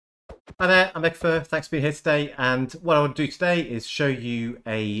Hi there, I'm Egfer. Thanks for being here today. And what I want to do today is show you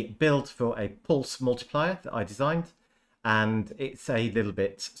a build for a Pulse Multiplier that I designed. And it's a little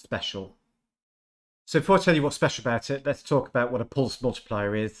bit special. So before I tell you what's special about it, let's talk about what a Pulse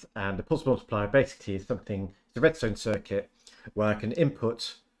Multiplier is. And a Pulse Multiplier basically is something, it's a redstone circuit where I can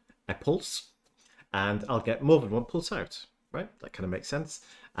input a pulse and I'll get more than one pulse out, right? That kind of makes sense.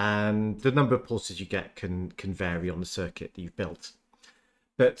 And the number of pulses you get can vary on the circuit that you've built.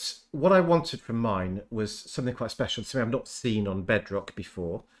 But what I wanted from mine was something quite special, something I've not seen on Bedrock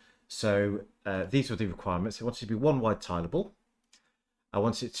before. So these were the requirements. I wanted it to be one wide tileable. I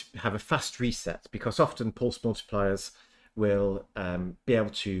wanted it to have a fast reset because often pulse multipliers will be able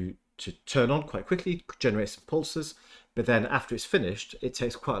to turn on quite quickly, generate some pulses, but then after it's finished, it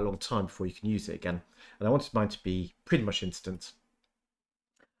takes quite a long time before you can use it again. And I wanted mine to be pretty much instant.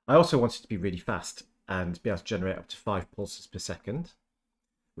 I also wanted it to be really fast and be able to generate up to 5 pulses per second,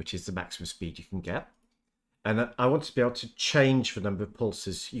 which is the maximum speed you can get. And I wanted to be able to change the number of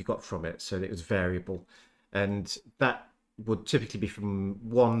pulses you got from it so that it was variable. And that would typically be from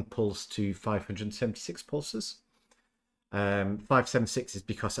 1 pulse to 576 pulses. 576 is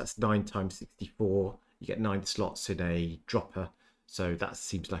because that's 9 times 64. You get 9 slots in a dropper. So that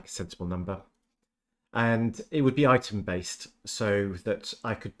seems like a sensible number. And it would be item based so that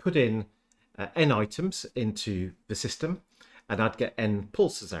I could put in n items into the system and I'd get n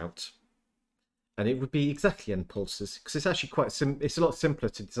pulses out. And it would be exactly n pulses because it's actually it's a lot simpler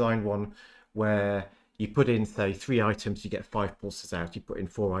to design one where you put in, say, 3 items, you get 5 pulses out. You put in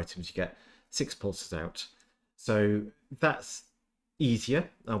 4 items, you get 6 pulses out. So that's easier.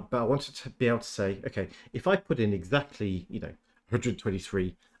 But I wanted to be able to say, okay, if I put in exactly,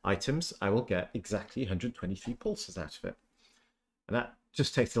 123 items, I will get exactly 123 pulses out of it. And that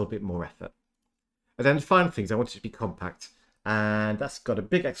just takes a little bit more effort. And then the final thing is I want it to be compact. And that's got a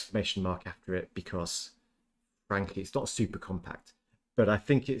big exclamation mark after it because, frankly, it's not super compact. But I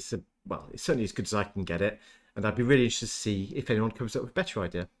think it's certainly as good as I can get it. And I'd be really interested to see if anyone comes up with a better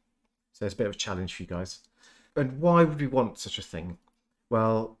idea. So it's a bit of a challenge for you guys. And why would we want such a thing?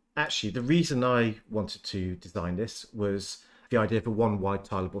 Well, actually, the reason I wanted to design this was the idea of a one wide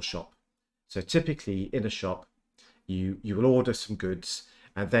tileable shop. So typically in a shop, you will order some goods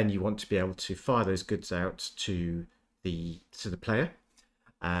and then you want to be able to fire those goods out to the player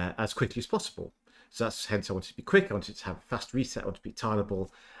as quickly as possible. So that's hence I wanted to be quick. I wanted to have a fast reset. I want to be tileable,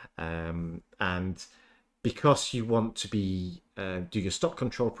 and because you want to be do your stock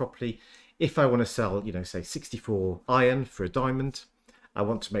control properly. If I want to sell, say 64 iron for a diamond, I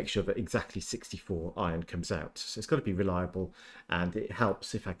want to make sure that exactly 64 iron comes out. So it's got to be reliable, and it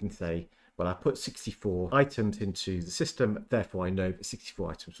helps if I can say, well, I put 64 items into the system, therefore I know that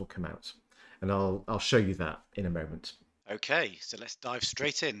 64 items will come out. And I'll show you that in a moment. Okay, so let's dive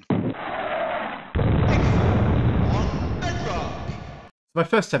straight in. My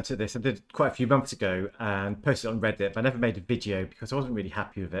first attempt at this I did quite a few months ago and posted it on Reddit, but I never made a video because I wasn't really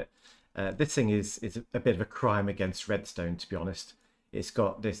happy with it. This thing is a bit of a crime against redstone, to be honest. It's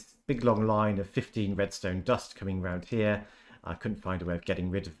got this big long line of 15 redstone dust coming around here. I couldn't find a way of getting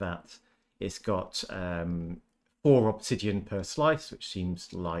rid of that. It's got 4 obsidian per slice, which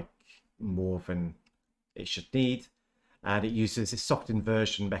seems like more than it should need. And it uses this soft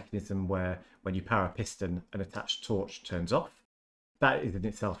inversion mechanism where when you power a piston, an attached torch turns off. That in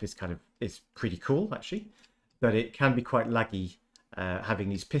itself is pretty cool, actually. But it can be quite laggy having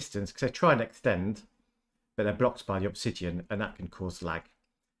these pistons because they try and extend, but they're blocked by the obsidian, and that can cause lag.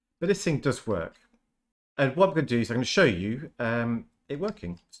 But this thing does work. And what I'm going to do is I'm going to show you it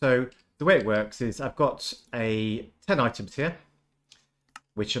working. So the way it works is I've got 10 items here,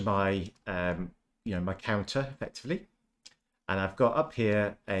 which are my my counter effectively, and I've got up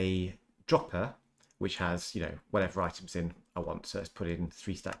here a dropper which has whatever items in I want. So let's put in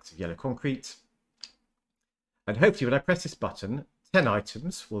 3 stacks of yellow concrete, and hopefully when I press this button, 10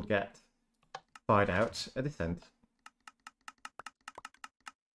 items will get fired out at this end.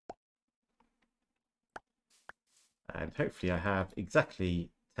 And hopefully I have exactly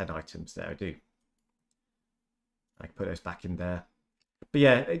 10 items there. I do. I can put those back in there. But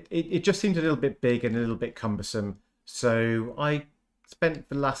yeah, it just seemed a little bit big and a little bit cumbersome. So I spent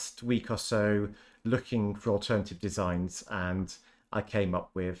the last week or so looking for alternative designs, and I came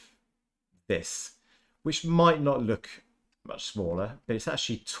up with this, which might not look much smaller, but it's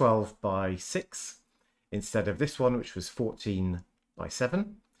actually 12 by 6 instead of this one, which was 14 by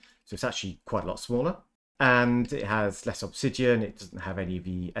 7. So it's actually quite a lot smaller. And it has less obsidian. It doesn't have any of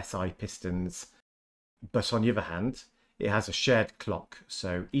the SI pistons. But on the other hand, it has a shared clock.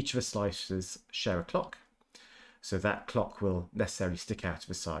 So each of the slices share a clock. so that clock will necessarily stick out of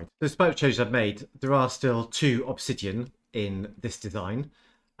the side. So despite the changes I've made, there are still 2 obsidian in this design,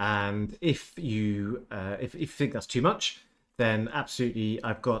 and if you think that's too much, then absolutely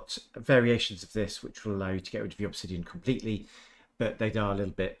I've got variations of this which will allow you to get rid of the obsidian completely, but they are a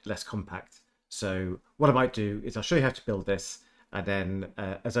little bit less compact. So what I might do is I'll show you how to build this, and then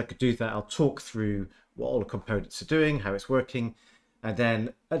as I could do that, I'll talk through what all the components are doing, how it's working, and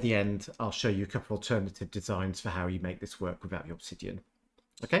then at the end I'll show you a couple of alternative designs for how you make this work without the obsidian.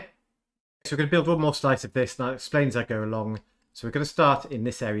 Okay, so we're going to build one more slice of this, and I'll explain as I go along. So we're going to start in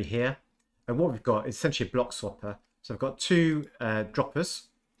this area here, and what we've got is essentially a block swapper. So I've got 2 droppers,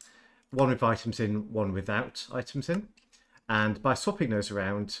 one with items in, one without items in, and by swapping those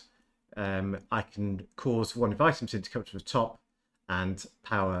around, I can cause one with items in to come to the top and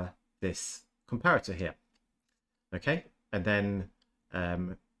power this comparator here. Okay, and then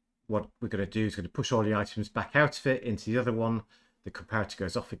what we're going to do is going to push all the items back out of it into the other one. The comparator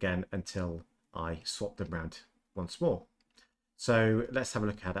goes off again until I swap them around once more. So let's have a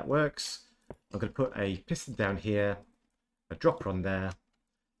look at how that works. I'm going to put a piston down here, a dropper on there,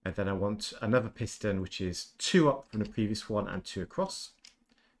 and then I want another piston which is 2 up from the previous one and 2 across.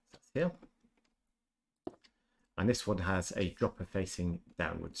 That's here. And this one has a dropper facing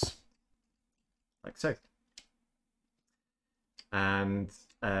downwards, like so. And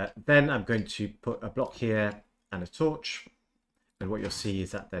then I'm going to put a block here and a torch, and what you'll see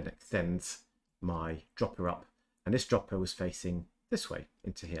is that then extends my dropper up, and this dropper was facing this way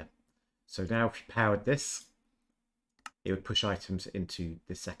into here. So now if you powered this, it would push items into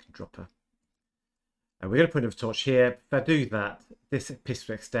this second dropper. And we're going to put another torch here. If I do that, this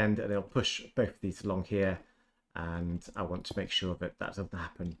piston will extend and it'll push both of these along here, and I want to make sure that that doesn't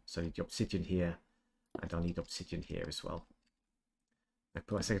happen. So I need the obsidian here, and I'll need obsidian here as well. I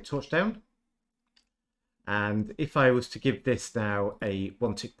put my second torch down, and if I was to give this now a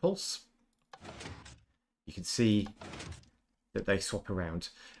 1-tick pulse, you can see that they swap around.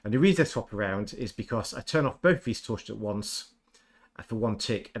 And the reason they swap around is because I turn off both these torches at once for 1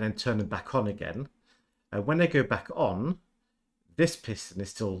 tick and then turn them back on again. When they go back on, this piston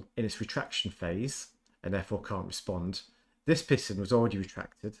is still in its retraction phase and therefore can't respond. This piston was already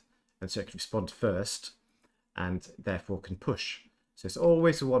retracted, and so it can respond first and therefore can push. So it's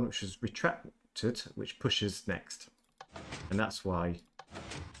always the one which was retracted which pushes next, and that's why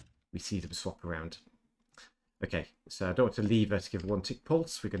we see them swap around. Okay, so I don't want to leave her to give a 1-tick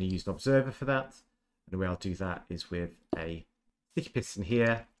pulse. We're going to use an observer for that, and the way I'll do that is with a sticky piston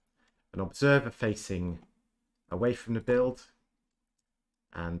here, an observer facing away from the build,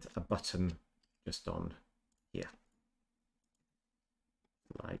 and a button just on here,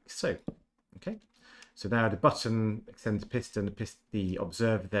 like so. Okay, so now the button extends the piston, the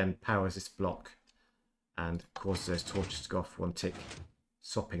observer then powers this block and causes those torches to go off for 1 tick,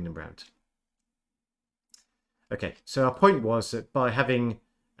 swapping them around. Okay, so our point was that by having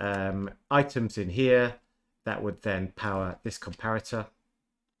items in here, that would then power this comparator,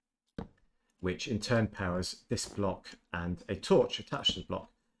 which in turn powers this block and a torch attached to the block.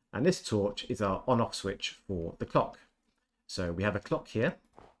 And this torch is our on-off switch for the clock. So we have a clock here,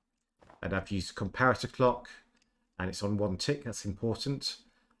 and I've used a comparator clock, and it's on 1 tick. That's important.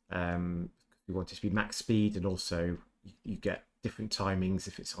 We want it to be max speed, and also you get different timings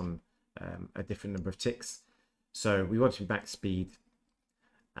if it's on a different number of ticks. So we want to be max speed,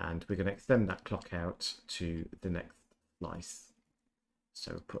 and we're going to extend that clock out to the next slice.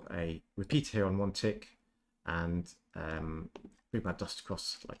 So put a repeater here on 1 tick and bring my dust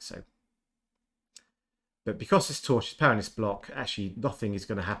across like so. But because this torch is powering this block, actually nothing is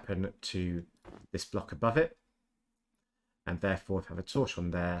going to happen to this block above it, and therefore if I have a torch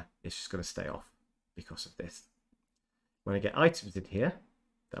on there, it's just going to stay off because of this. When I get items in here,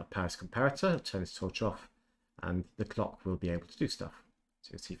 that'll power this comparator, I'll turn this torch off, and the clock will be able to do stuff. So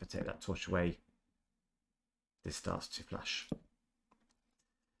you'll see if I take that torch away, this starts to flash.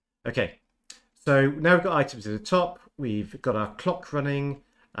 Okay, so now we've got items at the top, we've got our clock running,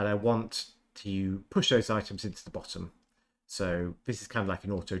 and I want to push those items into the bottom. So this is kind of like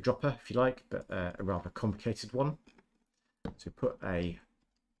an auto dropper, if you like, but a rather complicated one. So put a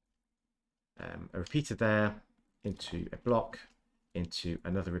repeater there into a block, into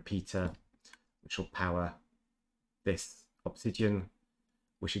another repeater, which will power this obsidian,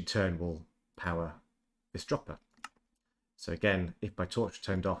 which in turn will power this dropper. So again, if my torch was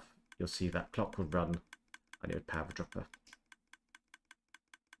turned off, you'll see that clock would run and it would power the dropper.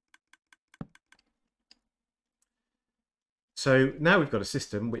 So now we've got a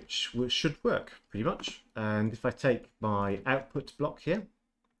system which should work pretty much. And if I take my output block here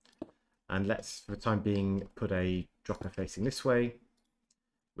And let's, for the time being, put a dropper facing this way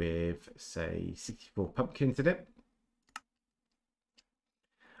with, say, 64 pumpkins in it.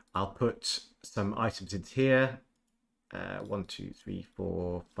 I'll put some items into here. 1, 2, 3,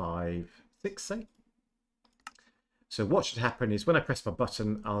 4, 5, 6, say. So what should happen is when I press my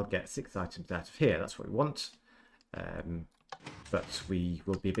button, I'll get 6 items out of here. That's what we want. But we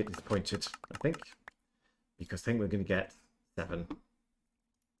will be a bit disappointed, I think, because I think we're going to get 7.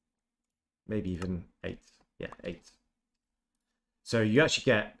 Maybe even 8. Yeah, 8. So you actually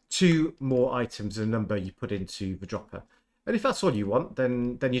get 2 more items than the number you put into the dropper. And if that's all you want,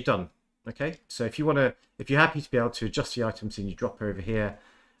 then you're done. Okay, so if you're happy to be able to adjust the items in your dropper over here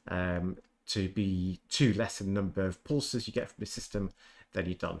to be 2 less than the number of pulses you get from the system, then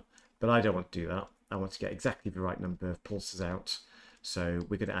you're done. But I don't want to do that. I want to get exactly the right number of pulses out. So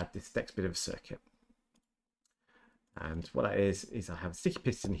we're going to add this next bit of a circuit. And what that is I have a sticky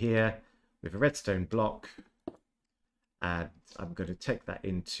piston here with a redstone block. And I'm going to take that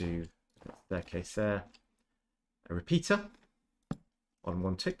into the staircase there. A repeater on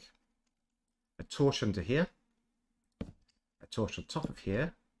 1 tick. A torch under here. A torch on top of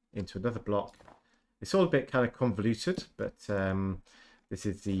here into another block. It's all a bit kind of convoluted, but this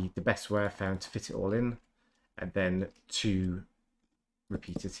is the best way I found to fit it all in. And then 2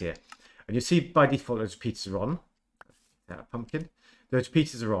 repeaters here. And you'll see by default those repeaters are on. Pumpkin. Those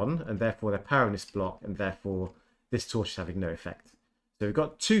repeaters are on, and therefore they're powering this block, and therefore this torch is having no effect. So we've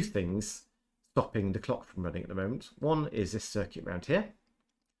got 2 things stopping the clock from running at the moment. One is this circuit around here,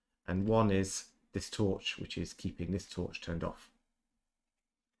 and one is this torch, which is keeping this torch turned off.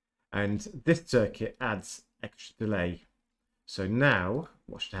 And this circuit adds extra delay. So now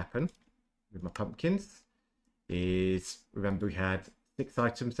what should happen with my pumpkins is, remember we had 6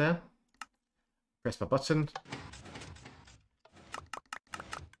 items there. Press my button.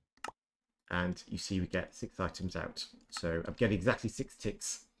 And you see we get 6 items out. So I'm getting exactly 6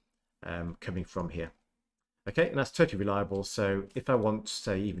 ticks coming from here. Okay, and that's totally reliable. So if I want,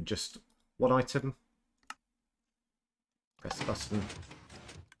 say, even just 1 item, press the button,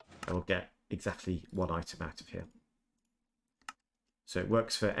 I will get exactly 1 item out of here. So it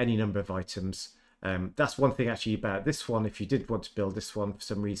works for any number of items. That's one thing actually about this one. If you did want to build this one for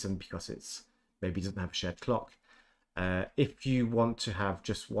some reason, because it's maybe doesn't have a shared clock, if you want to have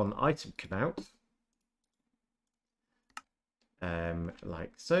just 1 item come out,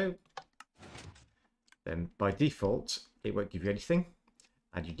 like so, then by default it won't give you anything,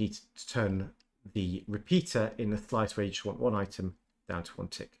 and you need to turn the repeater in the slice where you just want 1 item down to 1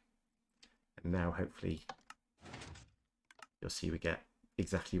 tick. And now hopefully you'll see we get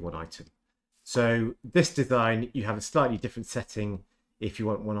exactly 1 item. So this design, you have a slightly different setting if you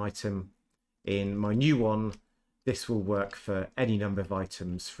want 1 item. In my new one, this will work for any number of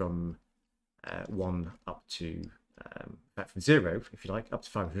items from 1 up to, in fact from 0, if you like, up to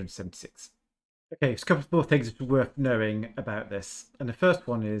 576. Okay, so a couple more things worth knowing about this. And the first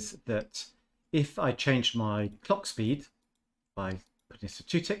one is that if I change my clock speed by putting this to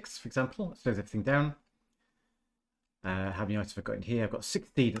 2 ticks, for example, slows everything down. How many items have I got in here? I've got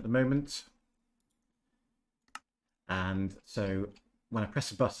 16 at the moment. And so when I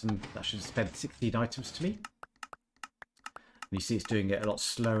press a button, that should spend 16 items to me. And you see it's doing it a lot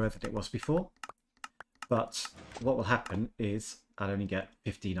slower than it was before. But what will happen is I'll only get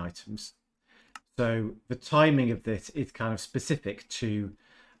 15 items. So the timing of this is kind of specific to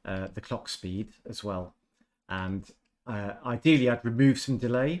the clock speed as well. And ideally I'd remove some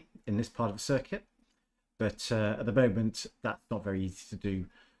delay in this part of the circuit. But at the moment that's not very easy to do.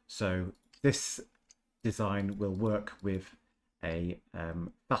 So this design will work with a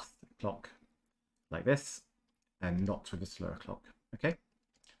fast clock like this, and not with a slower clock. Okay.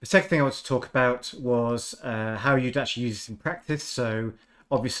 The second thing I want to talk about was how you'd actually use this in practice. So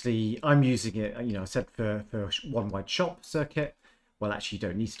obviously I'm using it, you know, I said for one wide shop circuit. Well, actually you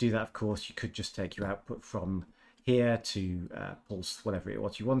don't need to do that, of course. You could just take your output from here to pulse whatever it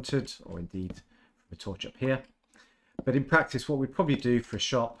was you wanted, or indeed from a torch up here. But in practice, what we'd probably do for a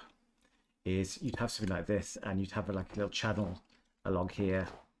shop is you'd have something like this, and you'd have like a little channel along here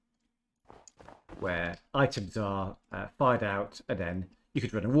where items are fired out, and then you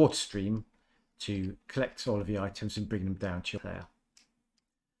could run a water stream to collect all of the items and bring them down to your player.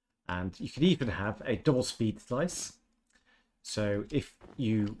 And you could even have a double speed slice. So if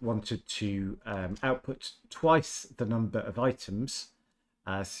you wanted to output twice the number of items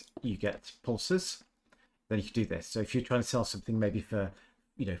as you get pulses, then you could do this. So if you're trying to sell something maybe for,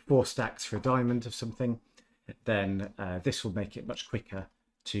 you know, 4 stacks for a diamond of something, then this will make it much quicker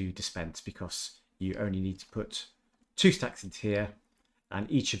to dispense, because you only need to put 2 stacks into here, and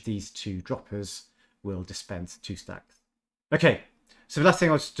each of these 2 droppers will dispense 2 stacks. Okay, so the last thing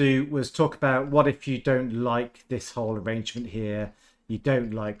I wanted to do was talk about what if you don't like this whole arrangement here, you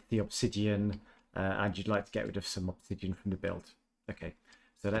don't like the obsidian, and you'd like to get rid of some obsidian from the build. Okay,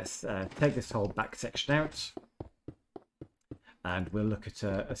 so let's take this whole back section out, and we'll look at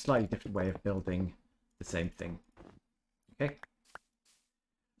a slightly different way of building the same thing. Okay,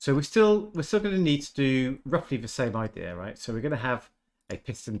 so we're still going to need to do roughly the same idea, right? So we're going to have a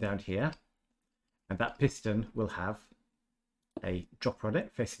piston down here, and that piston will have a dropper on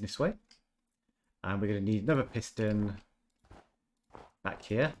it facing this way, and we're going to need another piston back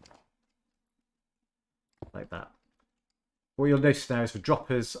here like that. What you'll notice now is the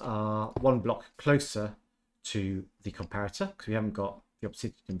droppers are 1 block closer to the comparator because we haven't got the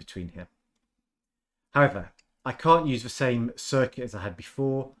obsidian in between here. However, I can't use the same circuit as I had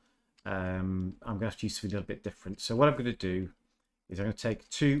before. I'm going to have to use something a little bit different. So what I'm going to do is I'm going to take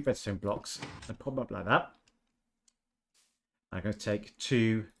 2 redstone blocks and pop them up like that. I'm going to take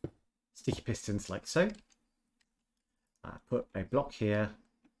 2 sticky pistons like so. Put a block here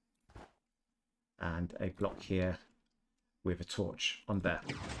and a block here with a torch on there.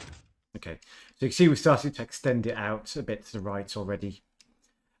 Okay, so you can see we're starting to extend it out a bit to the right already.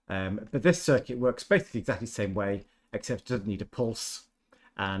 But this circuit works basically exactly the same way, except it doesn't need a pulse,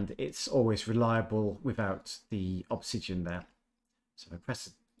 and it's always reliable without the obsidian there. So if I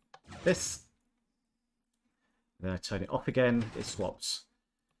press this, then I turn it off again, it swaps.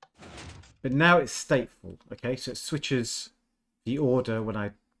 But now it's stateful, okay? So it switches the order when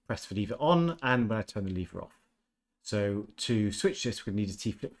I press the lever on and when I turn the lever off. So to switch this, we're going to need a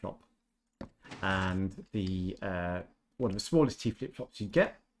T flip-flop. And the one of the smallest T flip-flops you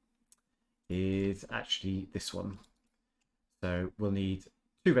get is actually this one. So we'll need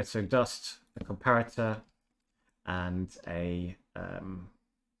 2 redstone dust, a comparator, and a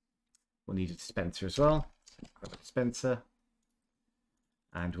we'll need a dispenser as well. So grab a dispenser,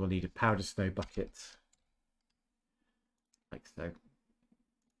 and we'll need a powder snow bucket, like so.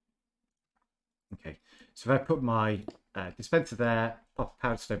 Okay, so if I put my dispenser there, pop a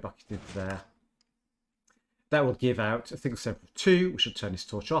powder snow bucket into there, that will give out a single sample of 2, which will turn this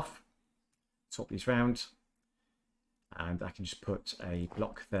torch off. Swap these round, and I can just put a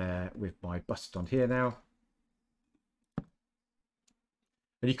block there with my button on here now.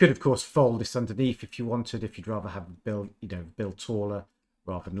 And you could, of course, fold this underneath if you wanted, if you'd rather have the build, build taller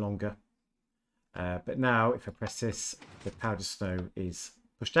rather than longer. But now, if I press this, the powder snow is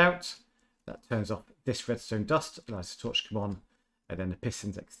pushed out. That turns off this redstone dust, allows the torch to come on, and then the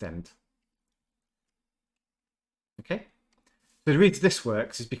pistons extend. Okay. So the reason this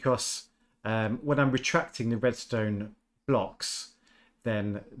works is because when I'm retracting the redstone blocks,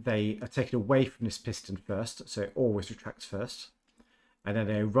 then they are taken away from this piston first, so it always retracts first. And then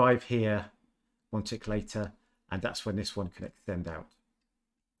they arrive here 1 tick later, and that's when this one can extend out.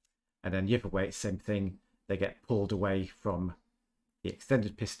 And then the other way, it's the same thing. They get pulled away from the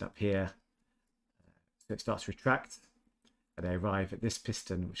extended piston up here, so it starts to retract, and they arrive at this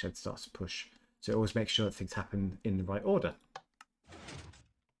piston, which then starts to push. So it always makes sure that things happen in the right order.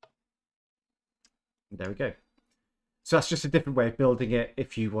 And there we go. So that's just a different way of building it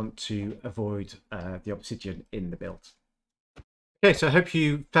if you want to avoid the obsidian in the build. Okay, so I hope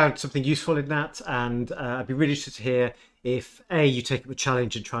you found something useful in that, and I'd be really interested to hear if A, you take up the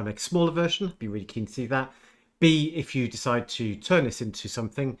challenge and try and make a smaller version. I'd be really keen to see that. B, if you decide to turn this into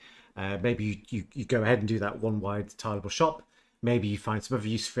something, maybe you go ahead and do that 1 wide tileable shop. Maybe you find some other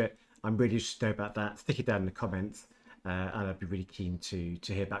use for it. I'm really interested to know about that. Stick it down in the comments, and I'd be really keen to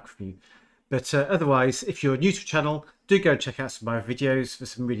hear back from you. But otherwise, if you're new to the channel, do go and check out some of my videos.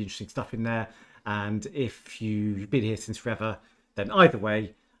 There's some really interesting stuff in there. And if you've been here since forever, then either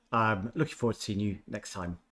way, I'm looking forward to seeing you next time.